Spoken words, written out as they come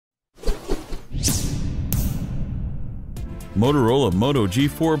Motorola Moto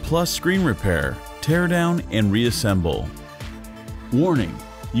G4 Plus screen repair, teardown and reassemble. Warning: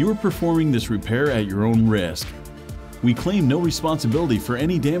 you are performing this repair at your own risk. We claim no responsibility for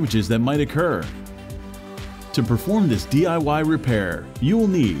any damages that might occur. To perform this DIY repair, you will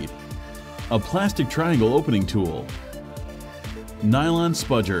need a plastic triangle opening tool, nylon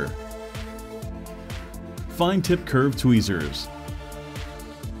spudger, fine tip curved tweezers,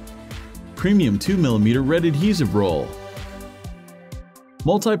 premium 2mm red adhesive roll,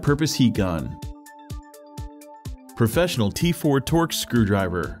 multi-purpose heat gun, professional T4 Torx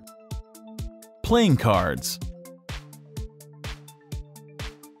screwdriver, playing cards.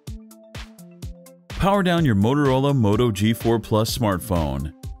 Power down your Motorola Moto G4 Plus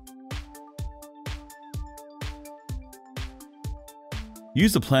smartphone.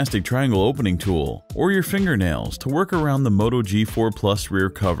 Use the plastic triangle opening tool or your fingernails to work around the Moto G4 Plus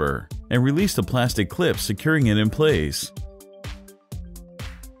rear cover and release the plastic clip securing it in place.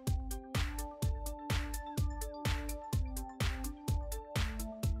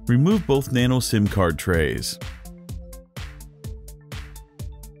 Remove both Nano SIM card trays.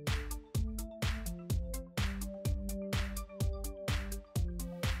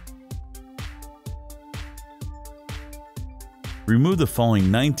 Remove the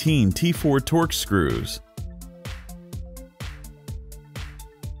following 19 T4 Torx screws.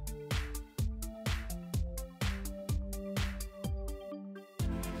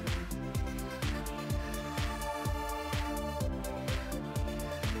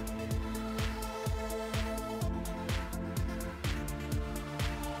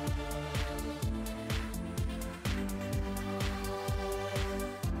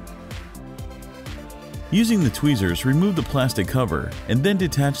 Using the tweezers, remove the plastic cover and then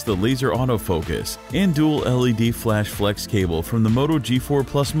detach the laser autofocus and dual LED flash flex cable from the Moto G4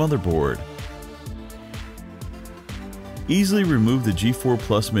 Plus motherboard. Easily remove the G4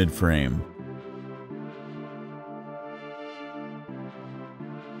 Plus midframe.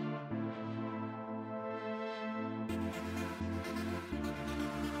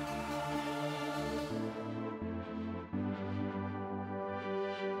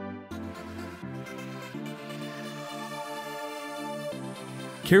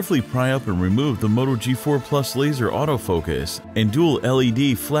 Carefully pry up and remove the Moto G4 Plus laser autofocus and dual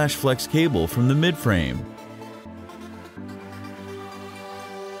LED flash flex cable from the midframe.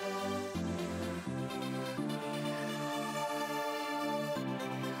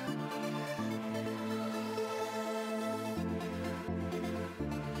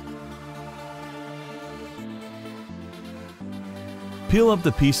 Peel up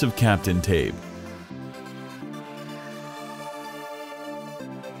the piece of Captain tape.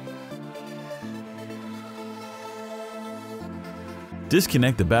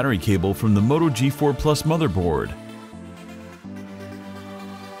 Disconnect the battery cable from the Moto G4 Plus motherboard.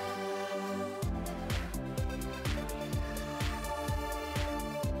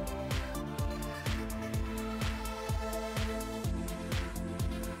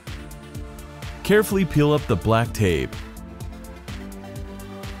 Carefully peel up the black tape.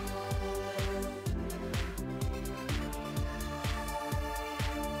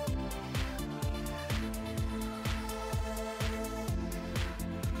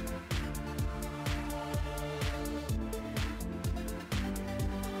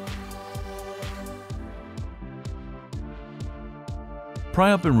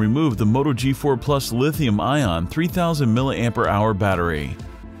 Pry up and remove the Moto G4 Plus lithium-ion 3000 mAh battery.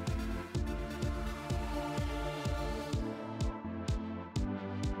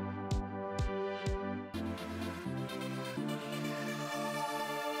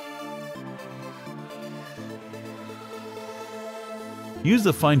 Use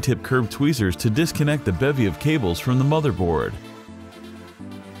the fine-tip curved tweezers to disconnect the bevy of cables from the motherboard.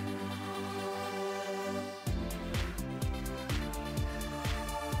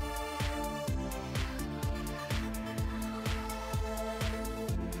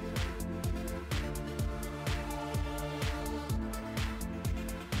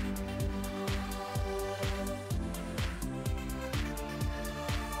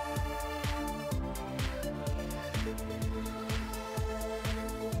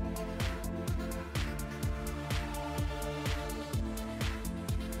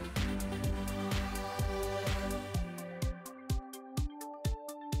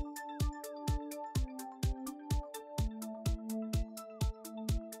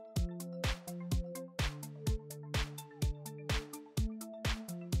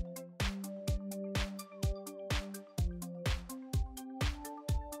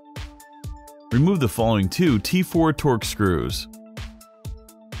 Remove the following two T4 Torx screws.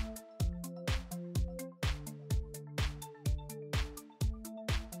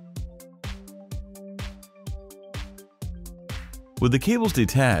 With the cables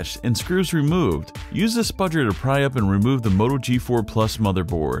detached and screws removed, use the spudger to pry up and remove the Moto G4 Plus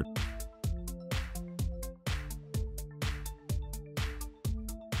motherboard.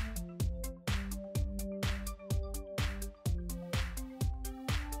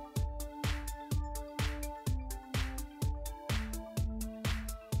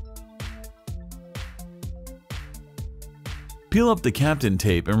 Peel up the Captain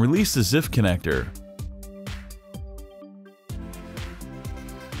tape and release the ZIF connector.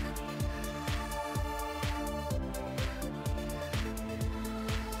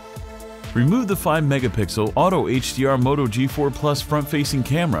 Remove the 5-megapixel Auto HDR Moto G4 Plus front-facing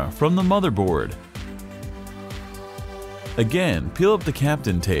camera from the motherboard. Again, peel up the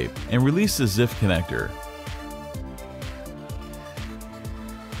Captain tape and release the ZIF connector.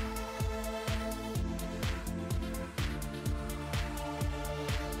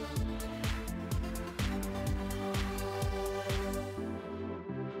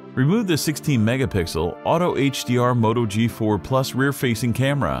 Remove the 16-megapixel Auto HDR Moto G4 Plus rear-facing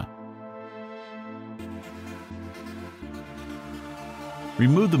camera.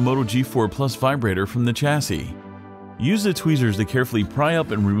 Remove the Moto G4 Plus vibrator from the chassis. Use the tweezers to carefully pry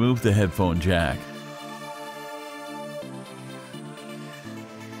up and remove the headphone jack.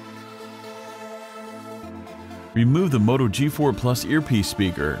 Remove the Moto G4 Plus earpiece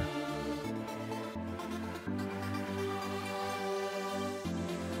speaker.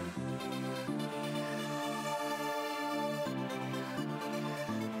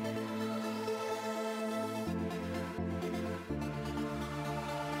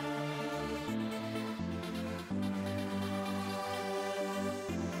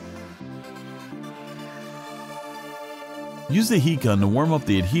 Use the heat gun to warm up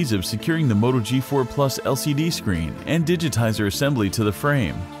the adhesive securing the Moto G4 Plus LCD screen and digitizer assembly to the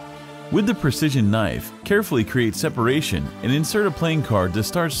frame. With the precision knife, carefully create separation and insert a playing card to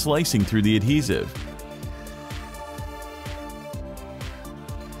start slicing through the adhesive.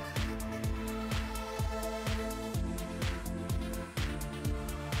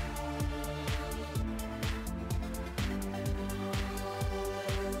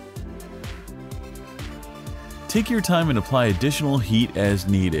 Take your time and apply additional heat as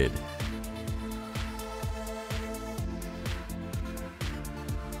needed.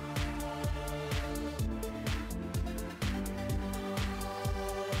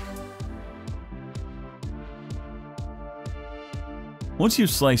 Once you've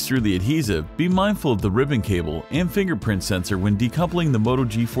sliced through the adhesive, be mindful of the ribbon cable and fingerprint sensor when decoupling the Moto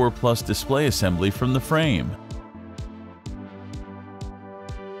G4 Plus display assembly from the frame.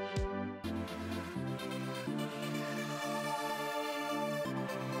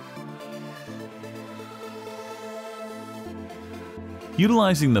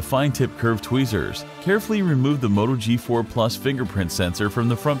 Utilizing the fine-tip curved tweezers, carefully remove the Moto G4 Plus fingerprint sensor from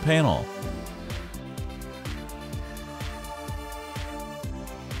the front panel.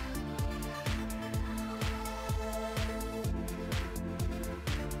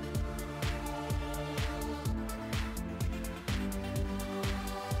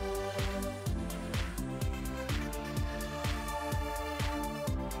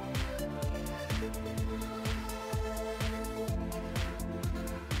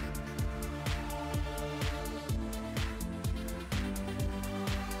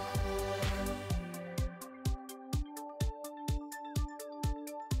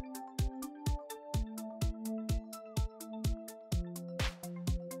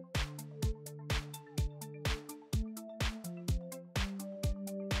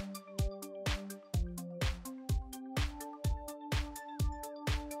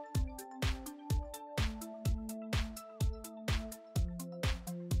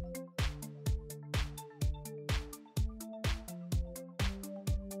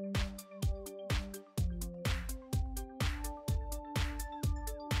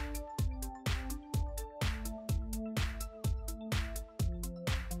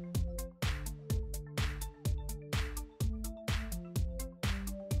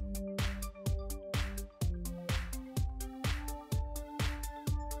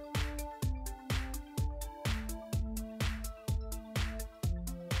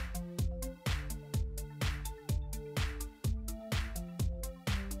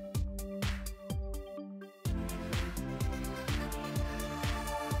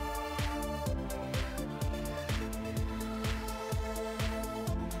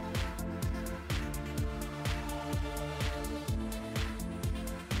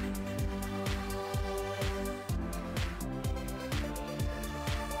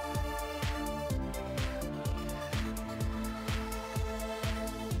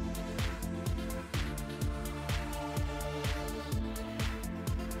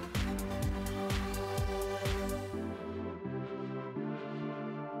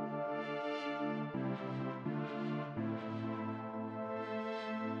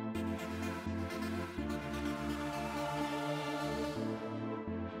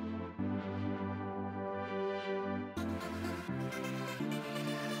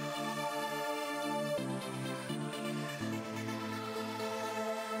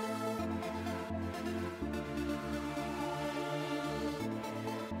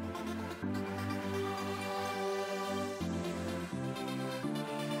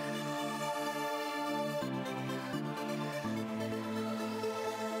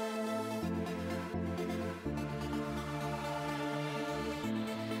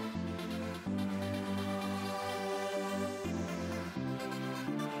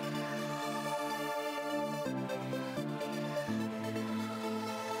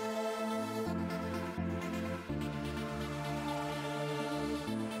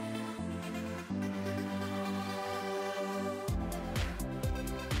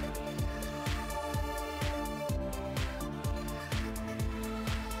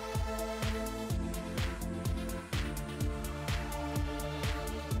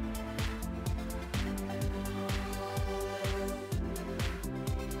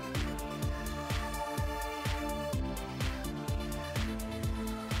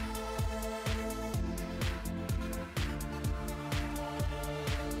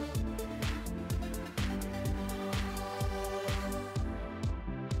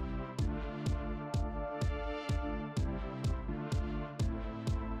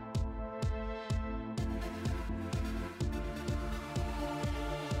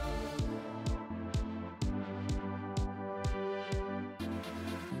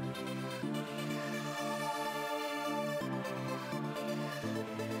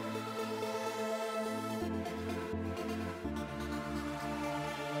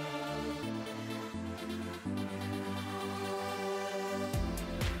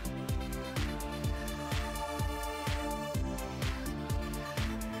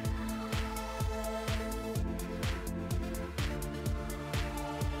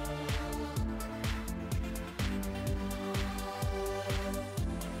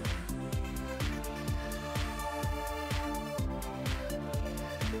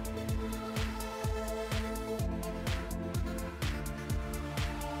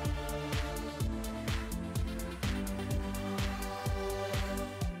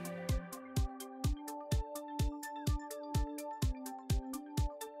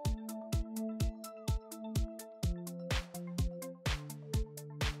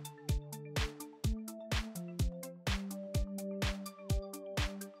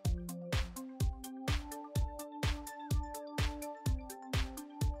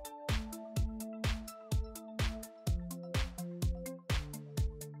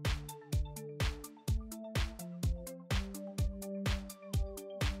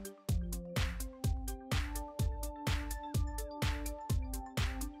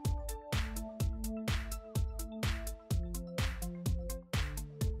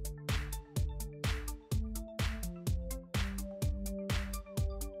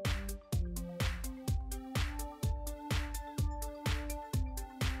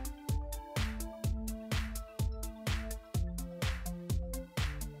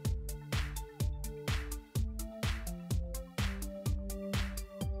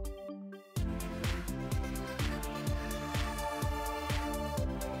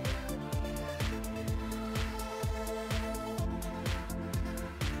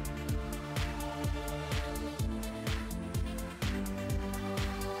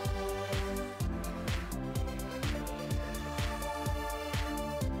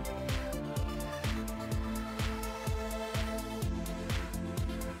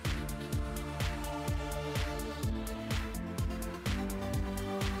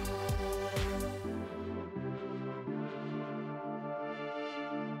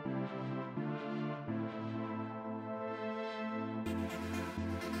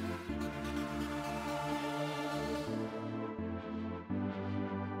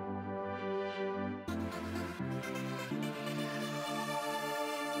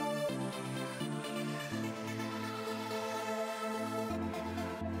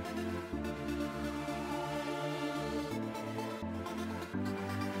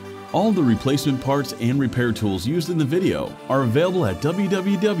 All the replacement parts and repair tools used in the video are available at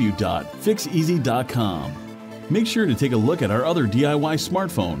www.Fixez.com. Make sure to take a look at our other DIY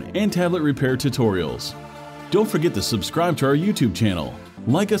smartphone and tablet repair tutorials. Don't forget to subscribe to our YouTube channel,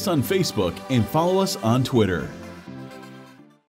 like us on Facebook, and follow us on Twitter.